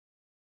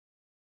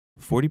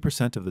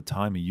40% of the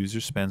time a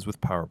user spends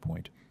with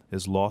PowerPoint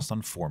is lost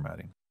on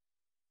formatting.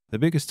 The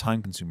biggest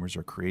time consumers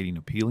are creating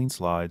appealing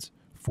slides,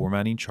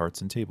 formatting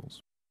charts, and tables.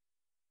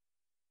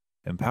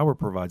 Empower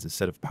provides a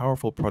set of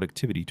powerful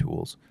productivity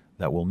tools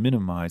that will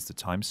minimize the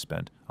time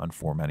spent on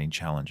formatting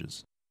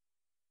challenges.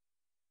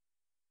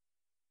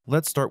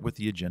 Let's start with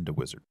the Agenda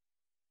Wizard.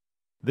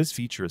 This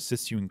feature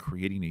assists you in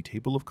creating a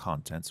table of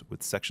contents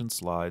with section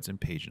slides and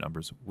page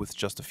numbers with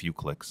just a few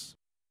clicks.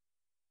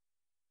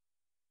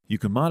 You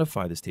can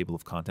modify this table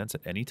of contents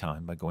at any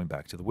time by going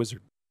back to the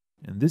wizard.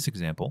 In this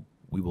example,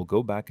 we will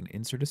go back and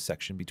insert a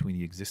section between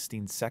the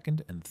existing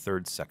second and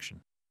third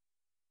section.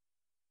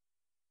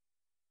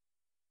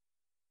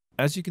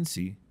 As you can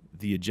see,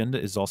 the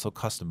agenda is also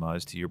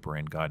customized to your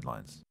brand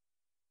guidelines.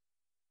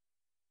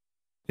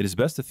 It is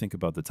best to think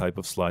about the type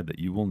of slide that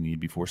you will need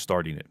before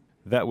starting it.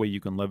 That way you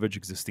can leverage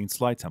existing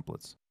slide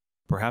templates.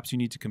 Perhaps you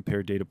need to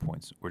compare data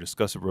points or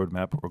discuss a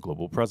roadmap or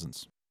global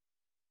presence.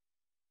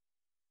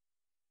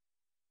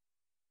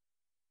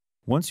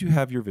 Once you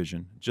have your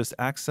vision, just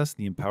access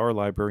the Empower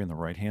library on the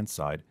right-hand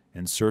side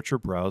and search or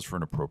browse for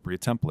an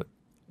appropriate template.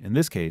 In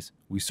this case,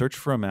 we search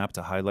for a map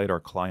to highlight our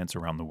clients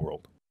around the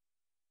world.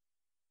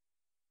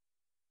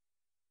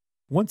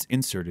 Once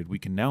inserted, we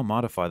can now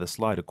modify the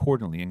slide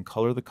accordingly and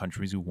color the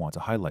countries we want to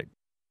highlight.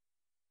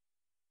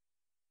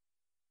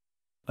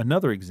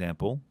 Another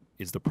example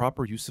is the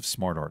proper use of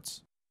smart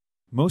arts.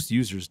 Most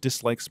users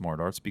dislike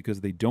smart arts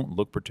because they don't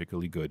look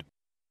particularly good.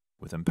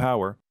 With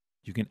Empower,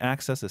 you can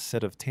access a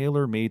set of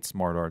tailor-made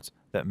smart arts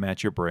that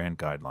match your brand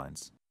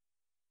guidelines.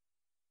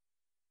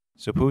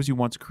 Suppose you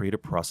want to create a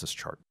process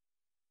chart.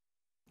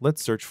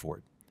 Let's search for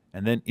it,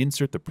 and then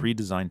insert the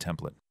pre-designed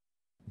template.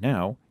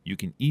 Now, you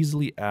can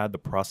easily add the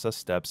process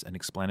steps and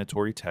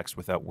explanatory text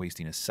without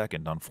wasting a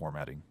second on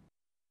formatting.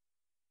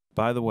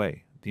 By the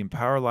way, the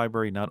Empower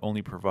library not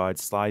only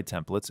provides slide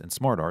templates and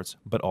smart arts,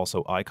 but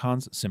also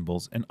icons,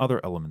 symbols, and other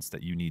elements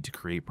that you need to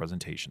create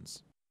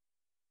presentations.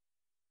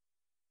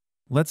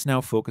 Let's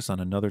now focus on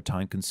another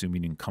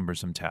time-consuming and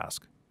cumbersome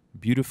task: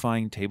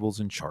 beautifying tables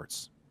and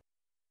charts.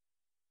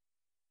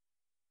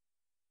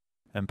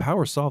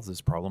 Empower solves this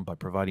problem by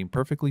providing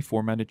perfectly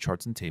formatted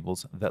charts and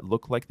tables that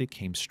look like they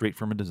came straight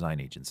from a design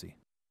agency.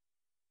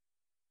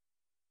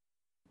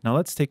 Now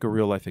let's take a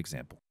real-life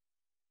example.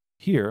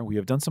 Here, we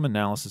have done some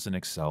analysis in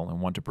Excel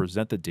and want to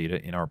present the data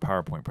in our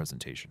PowerPoint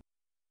presentation.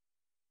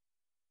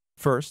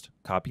 First,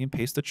 copy and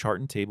paste the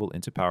chart and table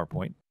into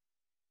PowerPoint.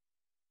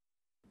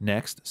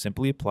 Next,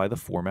 simply apply the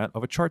format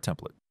of a chart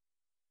template.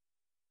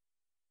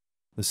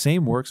 The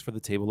same works for the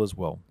table as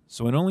well,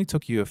 so it only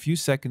took you a few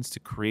seconds to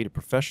create a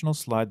professional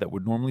slide that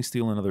would normally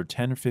steal another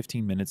 10 or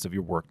 15 minutes of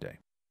your workday.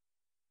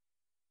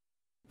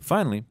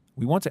 Finally,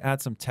 we want to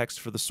add some text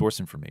for the source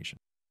information.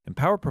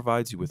 Empower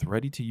provides you with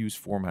ready-to-use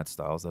format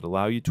styles that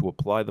allow you to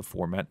apply the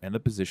format and the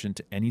position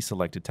to any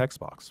selected text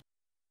box.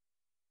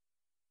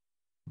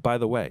 By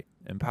the way,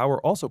 Empower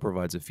also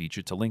provides a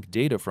feature to link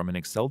data from an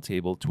Excel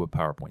table to a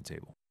PowerPoint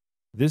table.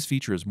 This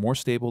feature is more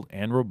stable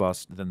and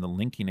robust than the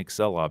linking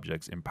Excel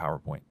objects in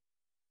PowerPoint.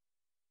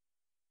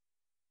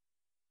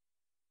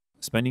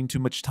 Spending too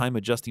much time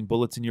adjusting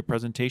bullets in your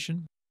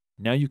presentation?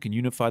 Now you can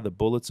unify the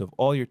bullets of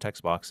all your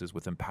text boxes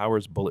with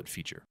Empower's bullet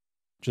feature.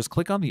 Just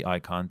click on the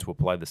icon to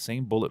apply the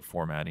same bullet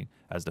formatting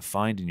as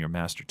defined in your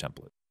master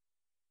template.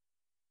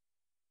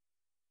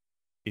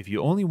 If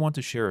you only want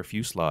to share a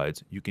few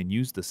slides, you can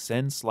use the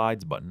Send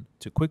Slides button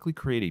to quickly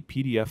create a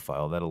PDF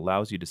file that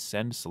allows you to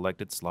send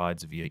selected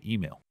slides via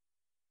email.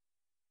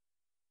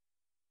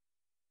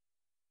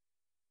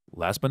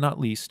 Last but not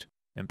least,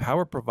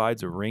 Empower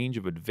provides a range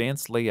of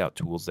advanced layout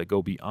tools that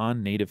go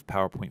beyond native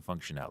PowerPoint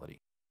functionality.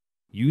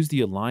 Use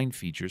the Align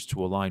features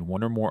to align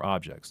one or more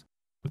objects.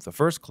 With the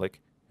first click,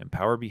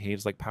 Empower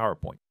behaves like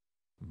PowerPoint.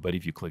 But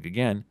if you click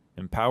again,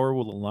 Empower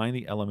will align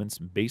the elements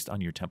based on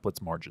your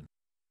template's margin.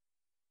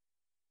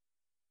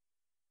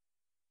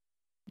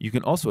 You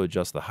can also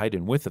adjust the height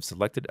and width of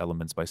selected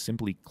elements by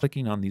simply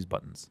clicking on these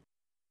buttons.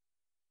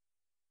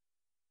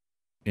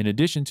 In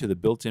addition to the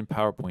built-in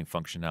PowerPoint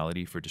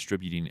functionality for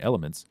distributing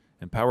elements,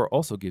 Empower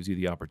also gives you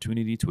the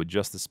opportunity to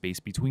adjust the space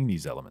between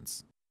these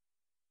elements.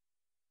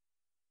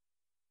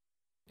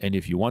 And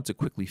if you want to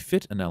quickly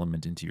fit an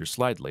element into your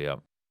slide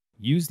layout,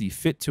 use the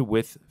Fit to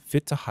Width,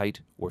 Fit to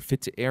Height, or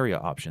Fit to Area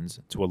options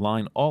to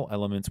align all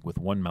elements with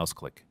one mouse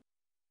click.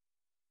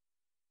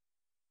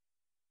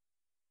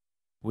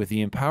 With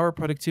the Empower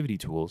productivity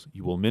tools,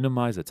 you will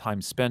minimize the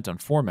time spent on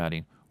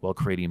formatting while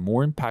creating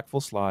more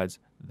impactful slides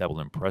that will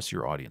impress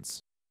your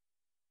audience.